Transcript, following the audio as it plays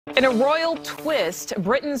In a royal twist,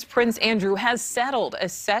 Britain's Prince Andrew has settled a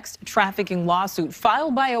sex trafficking lawsuit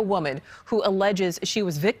filed by a woman who alleges she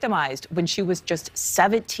was victimized when she was just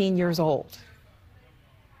 17 years old.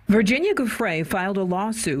 Virginia Giuffre filed a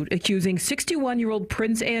lawsuit accusing 61-year-old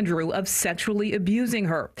Prince Andrew of sexually abusing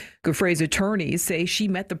her. Giuffre's attorneys say she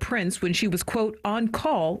met the prince when she was, quote, on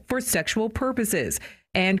call for sexual purposes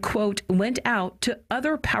and, quote, went out to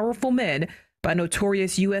other powerful men by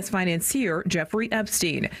notorious U.S. financier Jeffrey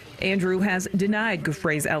Epstein. Andrew has denied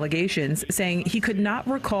Giuffre's allegations, saying he could not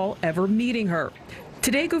recall ever meeting her.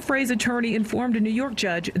 Today, Giuffre's attorney informed a New York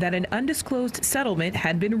judge that an undisclosed settlement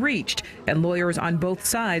had been reached, and lawyers on both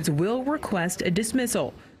sides will request a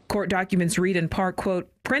dismissal. Court documents read in part, quote,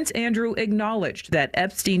 Prince Andrew acknowledged that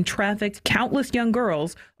Epstein trafficked countless young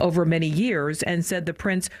girls over many years and said the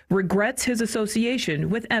prince regrets his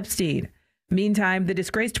association with Epstein. Meantime, the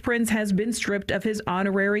disgraced prince has been stripped of his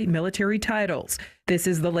honorary military titles. This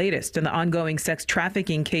is the latest in the ongoing sex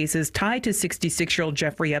trafficking cases tied to 66-year-old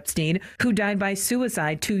Jeffrey Epstein, who died by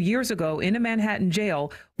suicide 2 years ago in a Manhattan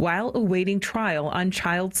jail while awaiting trial on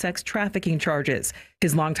child sex trafficking charges.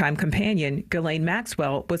 His longtime companion, Ghislaine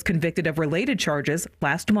Maxwell, was convicted of related charges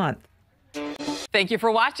last month. Thank you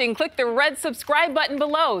for watching. Click the red subscribe button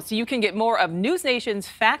below so you can get more of NewsNation's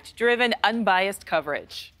fact-driven, unbiased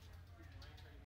coverage.